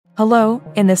Hello,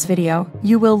 in this video,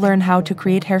 you will learn how to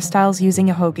create hairstyles using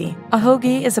Ahoge.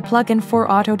 Ahoge is a plugin for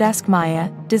Autodesk Maya,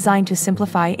 designed to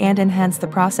simplify and enhance the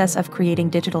process of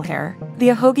creating digital hair. The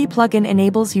Ahoge plugin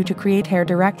enables you to create hair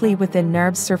directly within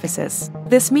NURBS surfaces.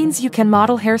 This means you can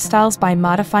model hairstyles by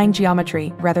modifying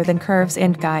geometry rather than curves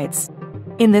and guides.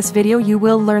 In this video you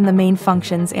will learn the main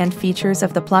functions and features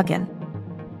of the plugin.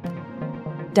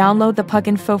 Download the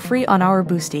plugin for free on our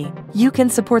Boosty. You can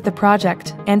support the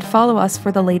project and follow us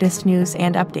for the latest news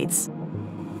and updates.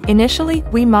 Initially,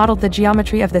 we modeled the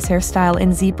geometry of this hairstyle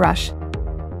in ZBrush.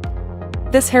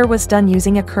 This hair was done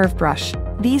using a curve brush.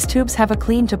 These tubes have a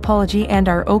clean topology and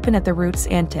are open at the roots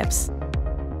and tips.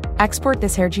 Export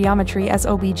this hair geometry as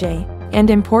OBJ and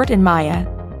import in Maya.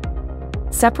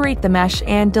 Separate the mesh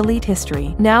and delete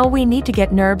history. Now we need to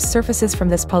get NURBS surfaces from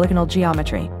this polygonal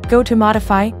geometry. Go to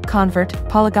Modify, Convert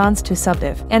Polygons to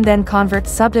Subdiv, and then convert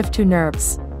Subdiv to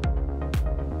NURBS.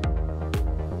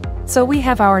 So we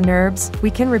have our NURBS,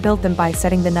 we can rebuild them by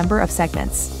setting the number of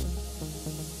segments.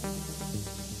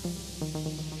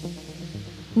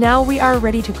 Now we are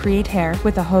ready to create hair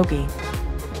with Ahoge.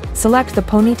 Select the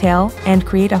ponytail and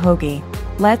create Ahoge.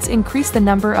 Let's increase the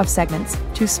number of segments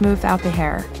to smooth out the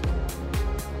hair.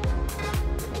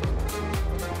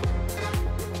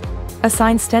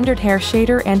 Assign standard hair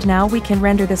shader, and now we can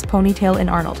render this ponytail in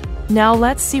Arnold. Now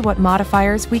let's see what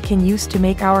modifiers we can use to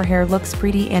make our hair looks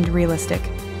pretty and realistic.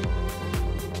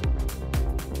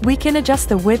 We can adjust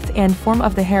the width and form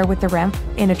of the hair with the ramp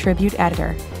in Attribute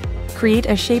Editor. Create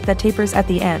a shape that tapers at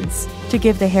the ends to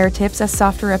give the hair tips a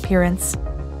softer appearance.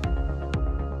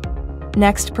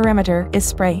 Next parameter is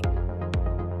spray.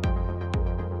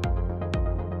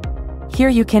 Here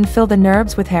you can fill the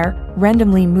NURBS with hair,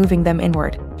 randomly moving them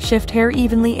inward. Shift hair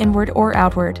evenly inward or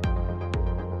outward.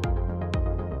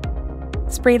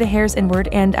 Spray the hairs inward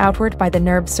and outward by the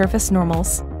NURBS surface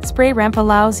normals. Spray ramp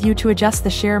allows you to adjust the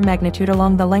shear magnitude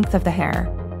along the length of the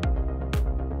hair.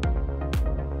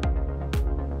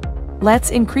 Let's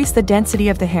increase the density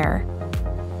of the hair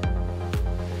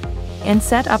and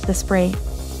set up the spray.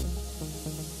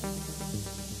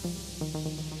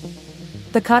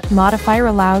 The cut modifier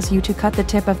allows you to cut the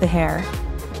tip of the hair.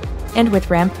 And with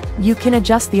ramp, you can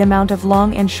adjust the amount of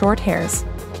long and short hairs.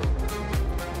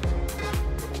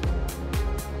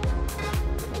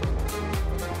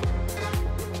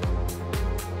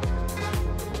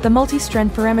 The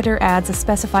multi-strand parameter adds a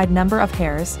specified number of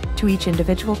hairs to each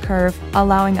individual curve,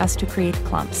 allowing us to create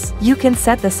clumps. You can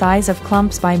set the size of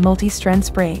clumps by multi-strand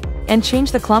spray and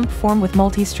change the clump form with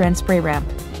multi-strand spray ramp.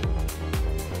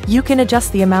 You can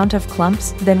adjust the amount of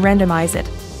clumps, then randomize it.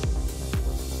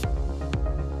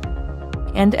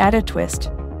 And add a twist.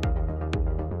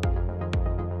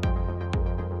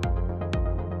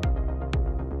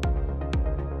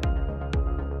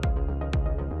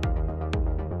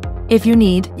 If you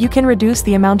need, you can reduce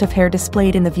the amount of hair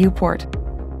displayed in the viewport.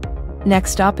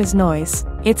 Next up is noise.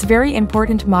 It's very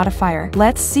important modifier.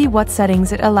 Let's see what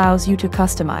settings it allows you to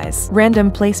customize. Random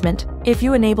placement. If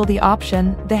you enable the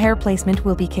option, the hair placement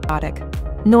will be chaotic.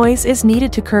 Noise is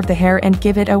needed to curve the hair and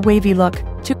give it a wavy look.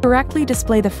 To correctly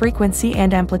display the frequency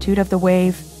and amplitude of the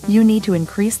wave, you need to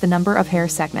increase the number of hair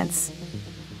segments.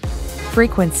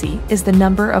 Frequency is the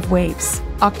number of waves.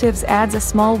 Octaves adds a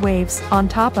small waves on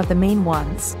top of the main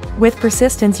ones. With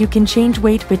persistence you can change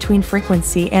weight between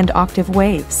frequency and octave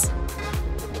waves.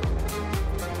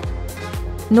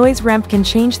 Noise ramp can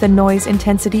change the noise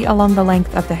intensity along the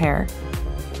length of the hair.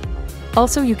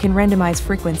 Also you can randomize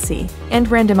frequency and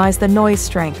randomize the noise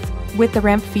strength. With the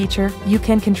ramp feature, you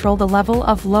can control the level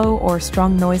of low or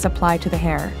strong noise applied to the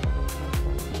hair.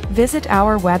 Visit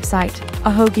our website,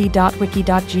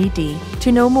 ahoge.wiki.gd,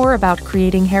 to know more about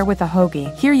creating hair with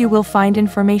Ahoge. Here you will find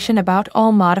information about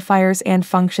all modifiers and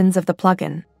functions of the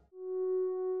plugin.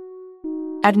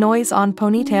 Add noise on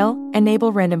ponytail,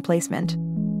 enable random placement.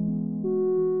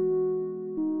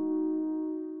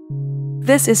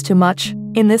 This is too much.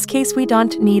 In this case we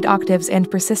don't need octaves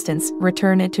and persistence,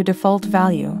 return it to default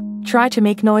value. Try to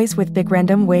make noise with big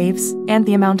random waves, and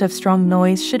the amount of strong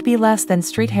noise should be less than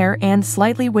straight hair and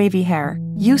slightly wavy hair.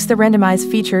 Use the randomize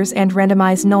features and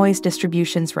randomize noise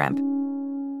distributions ramp.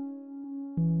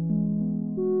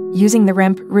 Using the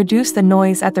ramp, reduce the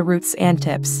noise at the roots and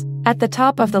tips. At the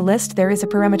top of the list there is a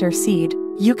parameter seed.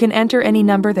 You can enter any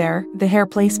number there, the hair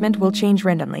placement will change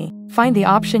randomly. Find the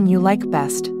option you like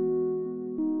best.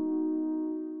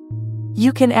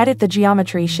 You can edit the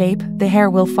geometry shape, the hair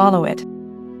will follow it.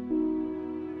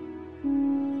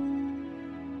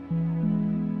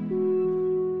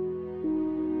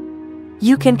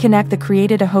 You can connect the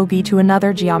created Ahoge to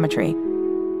another geometry.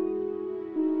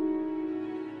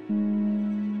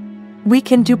 We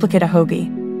can duplicate Ahoge.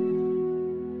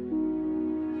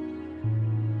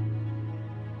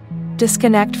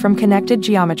 Disconnect from connected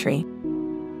geometry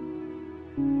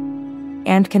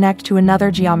and connect to another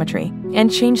geometry,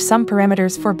 and change some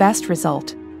parameters for best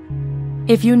result.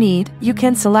 If you need, you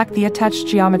can select the attached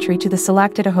geometry to the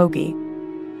selected Ahoge.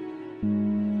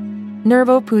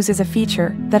 Nbopo is a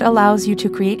feature that allows you to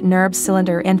create NURBS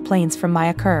cylinder and planes from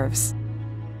Maya curves.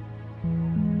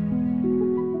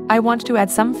 I want to add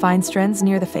some fine strands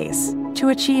near the face. To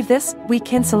achieve this, we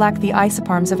can select the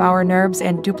isoparms of our NURBS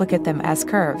and duplicate them as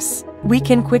curves. We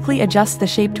can quickly adjust the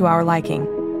shape to our liking.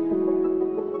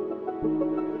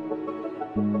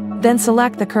 Then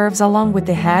select the curves along with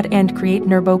the head and create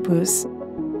Nbopos.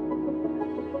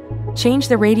 Change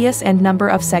the radius and number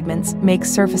of segments, make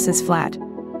surfaces flat.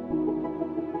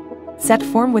 Set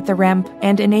form with the ramp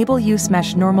and enable use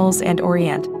mesh normals and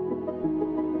orient.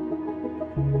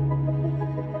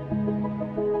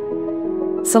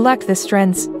 Select the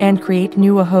strands and create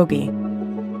new Ahoge.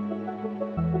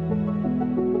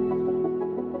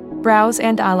 Brows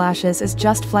and eyelashes is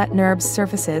just flat NURBS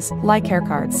surfaces, like hair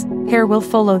cards. Hair will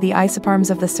follow the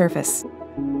isoparms of the surface.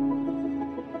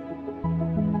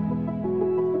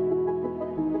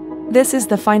 This is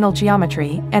the final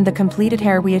geometry and the completed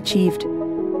hair we achieved.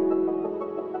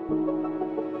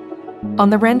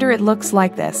 On the render it looks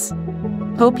like this.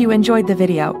 Hope you enjoyed the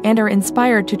video and are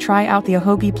inspired to try out the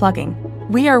Ahoge plugin.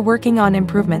 We are working on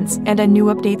improvements and new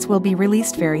updates will be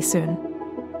released very soon.